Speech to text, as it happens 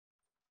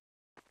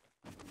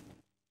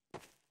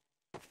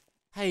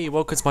Hey,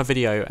 welcome to my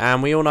video,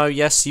 and we all know,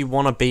 yes, you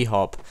want to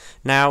bhop.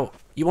 Now,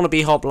 you want to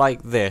bhop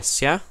like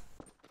this, yeah?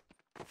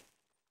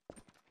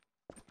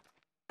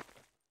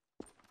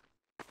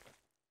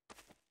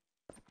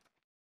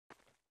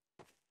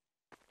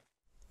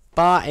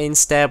 But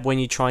instead, when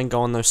you try and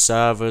go on those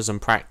servers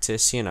and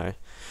practice, you know,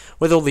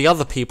 with all the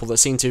other people that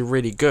seem to be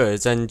really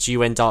good, and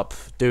you end up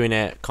doing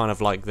it kind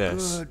of like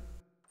this. Good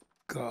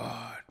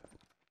God.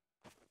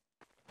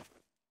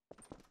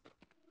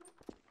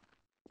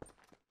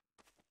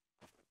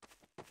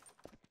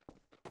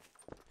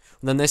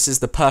 Then this is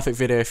the perfect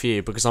video for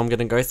you, because I'm going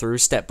to go through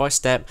step by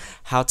step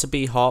how to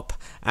bhop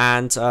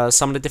and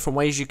some of the different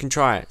ways you can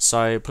try it.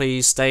 So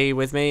please stay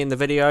with me in the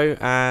video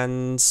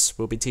and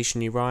we'll be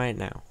teaching you right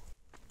now.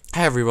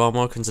 Hey everyone,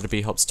 welcome to the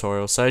bhop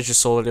tutorial. So as you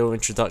saw the little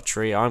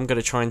introductory, I'm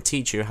going to try and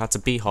teach you how to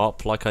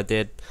bhop like I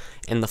did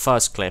in the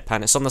first clip,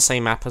 and it's on the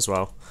same map as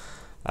well.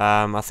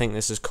 I think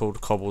this is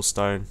called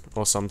Cobblestone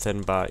or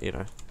something, but you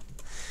know,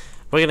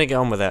 we're going to get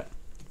on with it.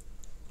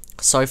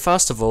 So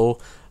first of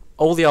all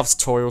the other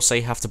tutorials say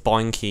you have to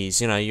bind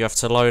keys. You know, you have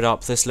to load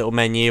up this little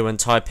menu and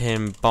type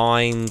in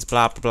bind,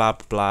 blah blah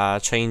blah blah,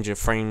 change your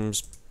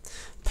frames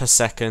per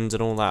second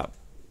and all that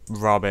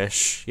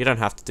rubbish. You don't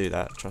have to do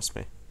that, trust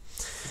me.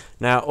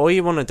 Now, all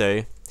you want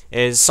to do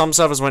is, some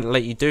servers won't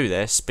let you do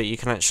this, but you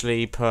can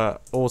actually put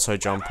auto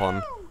jump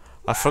on.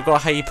 I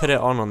forgot how you put it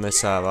on this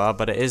server,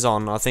 but it is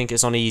on. I think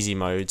it's on easy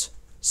mode.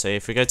 So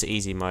if we go to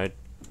easy mode,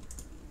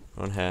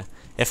 on here,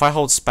 if I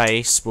hold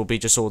space, we'll be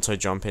just auto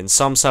jumping.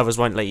 Some servers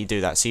won't let you do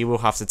that, so you will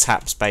have to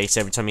tap space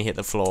every time you hit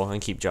the floor and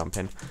keep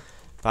jumping.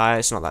 But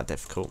it's not that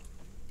difficult.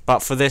 But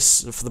for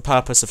the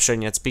purpose of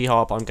showing you how to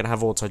bhop, I'm going to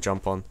have auto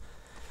jump on.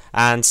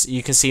 And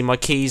you can see my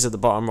keys at the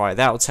bottom right.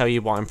 That will tell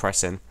you what I'm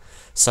pressing.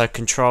 So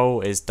control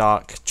is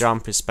duck,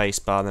 jump is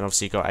spacebar, and then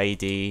obviously you've got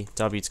AD,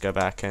 W to go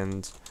back,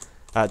 and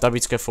W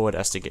to go forward,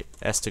 S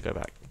to go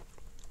back.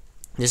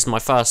 This is my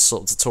first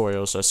sort of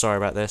tutorial, so sorry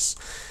about this.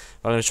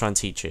 But I'm going to try and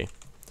teach you.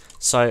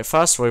 So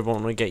first of all,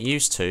 what we get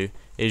used to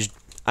is,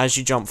 as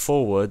you jump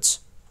forwards,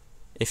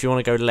 if you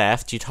want to go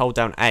left, you'd hold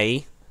down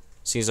A,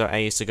 seems like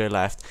A is to go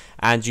left,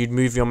 and you'd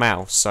move your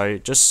mouse. So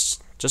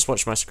just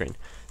watch my screen.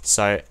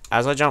 So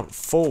as I jump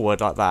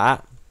forward like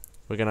that,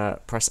 we're gonna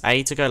press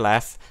A to go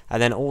left,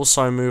 and then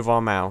also move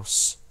our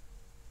mouse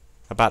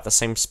about the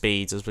same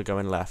speed as we're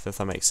going left, if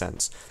that makes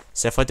sense.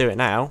 So if I do it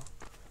now,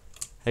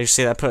 as you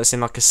see, that puts us in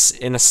like a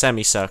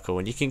semicircle,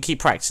 and you can keep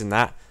practicing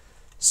that.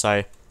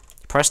 So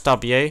press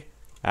W.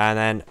 And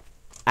then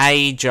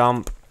A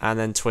jump, and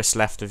then twist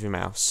left of your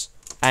mouse.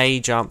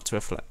 A jump,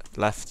 twist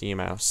left of your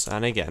mouse,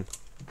 and again,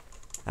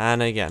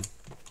 and again,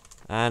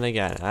 and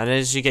again. And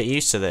as you get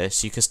used to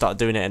this, you can start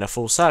doing it in a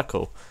full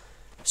circle.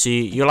 So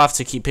you'll have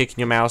to keep picking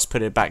your mouse,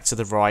 put it back to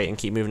the right, and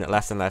keep moving it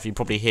left and left. You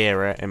probably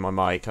hear it in my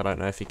mic. I don't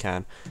know if you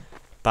can.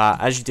 But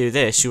as you do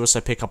this, you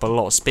also pick up a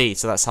lot of speed.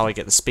 So that's how I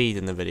get the speed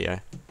in the video.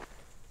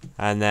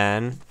 And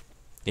then,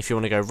 if you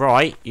want to go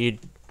right, you'd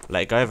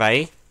let go of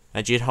A.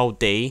 And you'd hold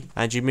D,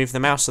 and you'd move the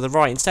mouse to the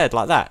right instead,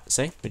 like that.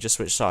 See? We just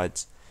switch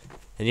sides.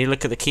 And you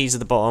look at the keys at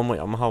the bottom, which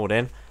I'm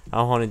holding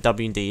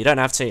W and D. You don't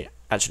have to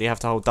actually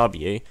have to hold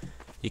W.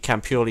 You can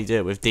purely do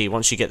it with D.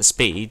 Once you get the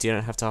speed, you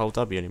don't have to hold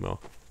W anymore.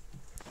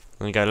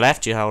 When you go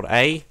left, you hold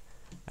A,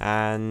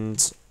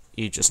 and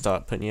you just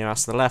start putting your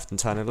mouse to the left and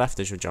turning left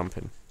as you're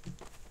jumping.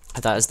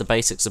 And that is the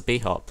basics of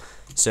bhop.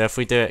 So if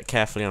we do it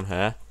carefully on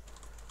here,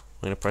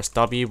 I'm going to press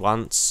W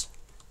once.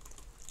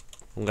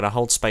 I'm going to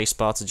hold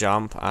spacebar to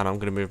jump, and I'm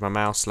going to move my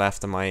mouse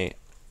left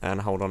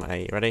and hold on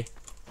A. Ready?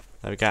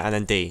 There we go. And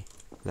then D.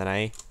 Then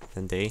A.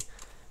 Then D.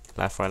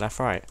 Left, right, left,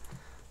 right.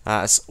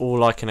 That's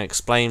all I can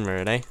explain,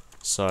 really.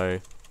 So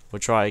we'll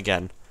try it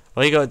again.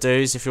 All you got to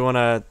do is, if you want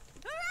to,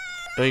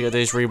 all you got to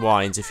do is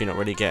rewind if you're not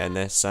really getting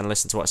this, and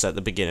listen to what I said at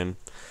the beginning.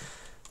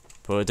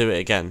 But we'll do it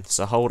again.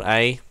 So hold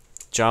A,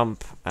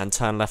 jump, and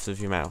turn left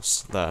with your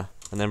mouse. There.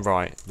 And then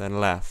right.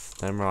 Then left.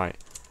 Then right.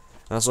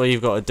 And that's all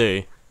you've got to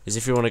do. Is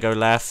if you want to go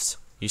left,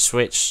 you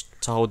switch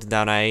to holding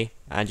down A,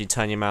 and you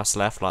turn your mouse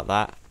left like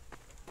that.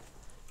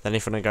 Then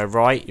if you want to go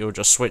right, you'll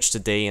just switch to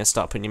D and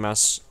start putting your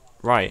mouse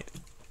right.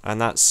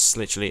 And that's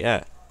literally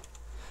it.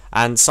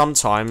 And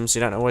sometimes,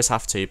 you don't always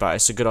have to, but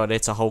it's a good idea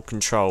to hold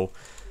control.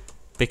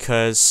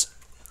 Because,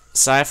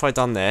 say if I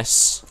done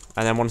this,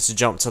 and then wanted to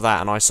jump to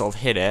that, and I sort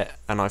of hit it,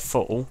 and I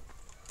fall.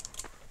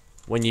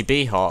 When you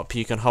bhop,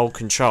 you can hold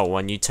control,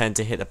 and you tend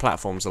to hit the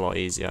platforms a lot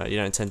easier. You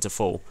don't tend to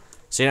fall.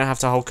 So you don't have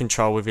to hold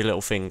control with your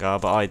little finger,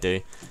 but I do.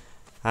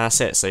 And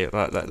that's it. So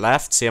look,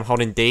 left, see I'm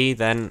holding D,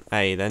 then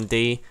A, then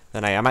D,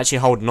 then A. I'm actually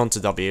holding on to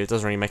W. It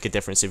doesn't really make a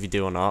difference if you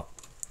do or not.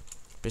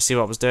 But see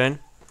what I was doing?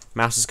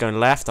 Mouse is going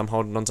left, I'm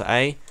holding on to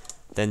A,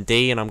 then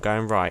D, and I'm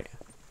going right.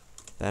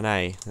 Then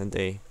A, then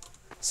D.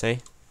 See?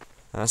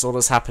 And that's all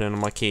that's happening on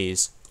my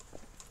keys.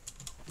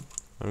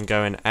 I'm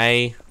going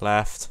A,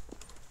 left,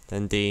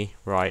 then D,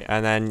 right.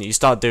 And then you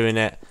start doing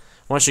it.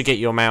 Once you get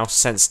your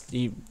mouse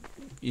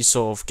you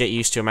sort of get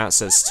used to your mouse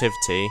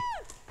sensitivity,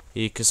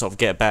 you can sort of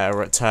get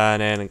better at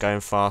turning and going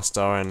faster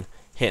and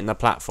hitting the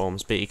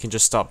platforms, but you can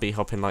just start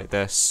bhopping like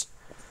this,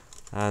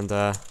 and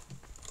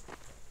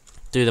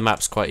do the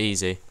maps quite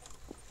easy.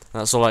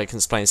 That's all I can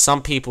explain.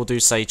 Some people do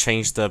say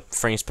change the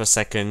frames per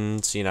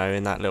second, you know,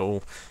 in that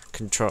little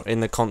control in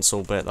the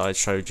console bit that I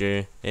showed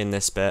you in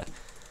this bit.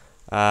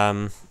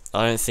 I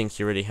don't think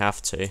you really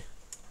have to.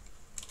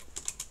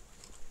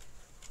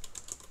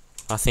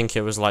 I think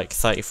it was like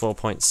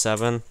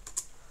 34.7 or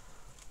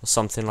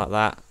something like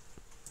that,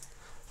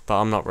 but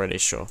I'm not really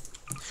sure.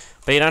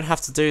 But you don't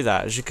have to do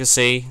that. As you can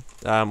see,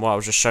 what I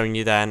was just showing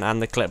you then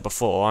and the clip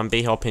before, I'm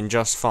bhopping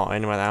just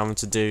fine without having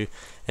to do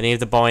any of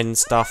the bind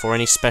stuff or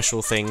any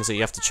special things that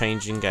you have to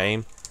change in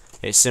game.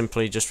 It's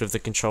simply just with the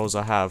controls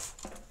I have,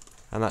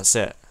 and that's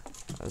it.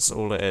 That's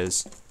all it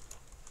is.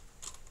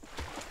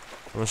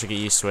 Once you get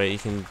used to it, you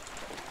can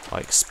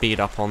like speed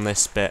up on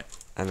this bit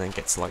and then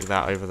get to like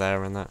that over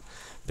there and that.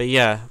 But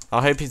yeah,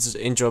 I hope you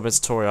enjoyed my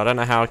tutorial. I don't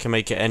know how I can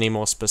make it any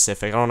more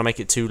specific. I don't want to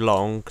make it too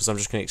long because I'm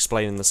just going to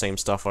explain the same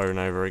stuff over and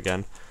over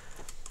again.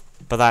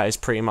 But that is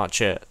pretty much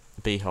it,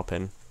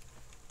 bhopping.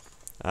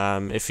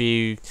 If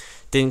you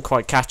didn't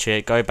quite catch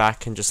it, go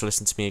back and just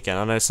listen to me again.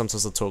 I know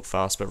sometimes I talk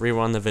fast, but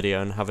rewind the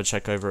video and have a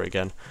check over it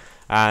again.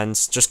 And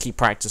just keep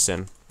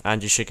practicing,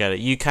 and you should get it.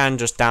 You can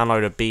just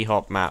download a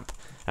bhop map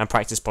and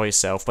practice by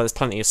yourself, but there's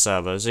plenty of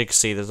servers. As you can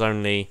see, there's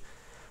only,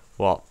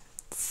 what,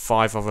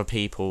 5 other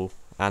people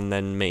and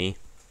then me.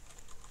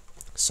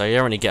 So you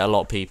don't really get a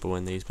lot of people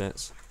in these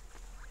bits.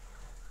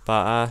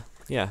 But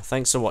yeah,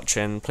 thanks for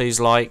watching. Please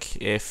like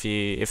if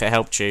it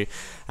helped you,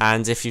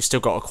 and if you've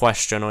still got a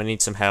question or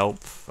need some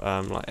help,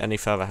 like any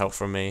further help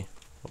from me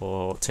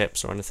or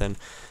tips or anything,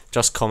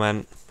 just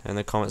comment in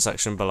the comment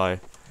section below.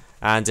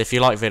 And if you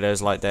like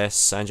videos like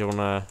this and you want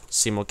to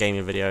see more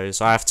gaming videos,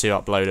 I have to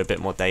upload a bit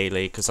more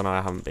daily because I know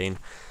I haven't been.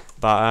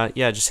 But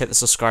yeah, just hit the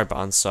subscribe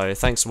button. So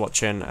thanks for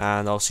watching,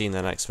 and I'll see you in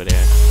the next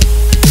video.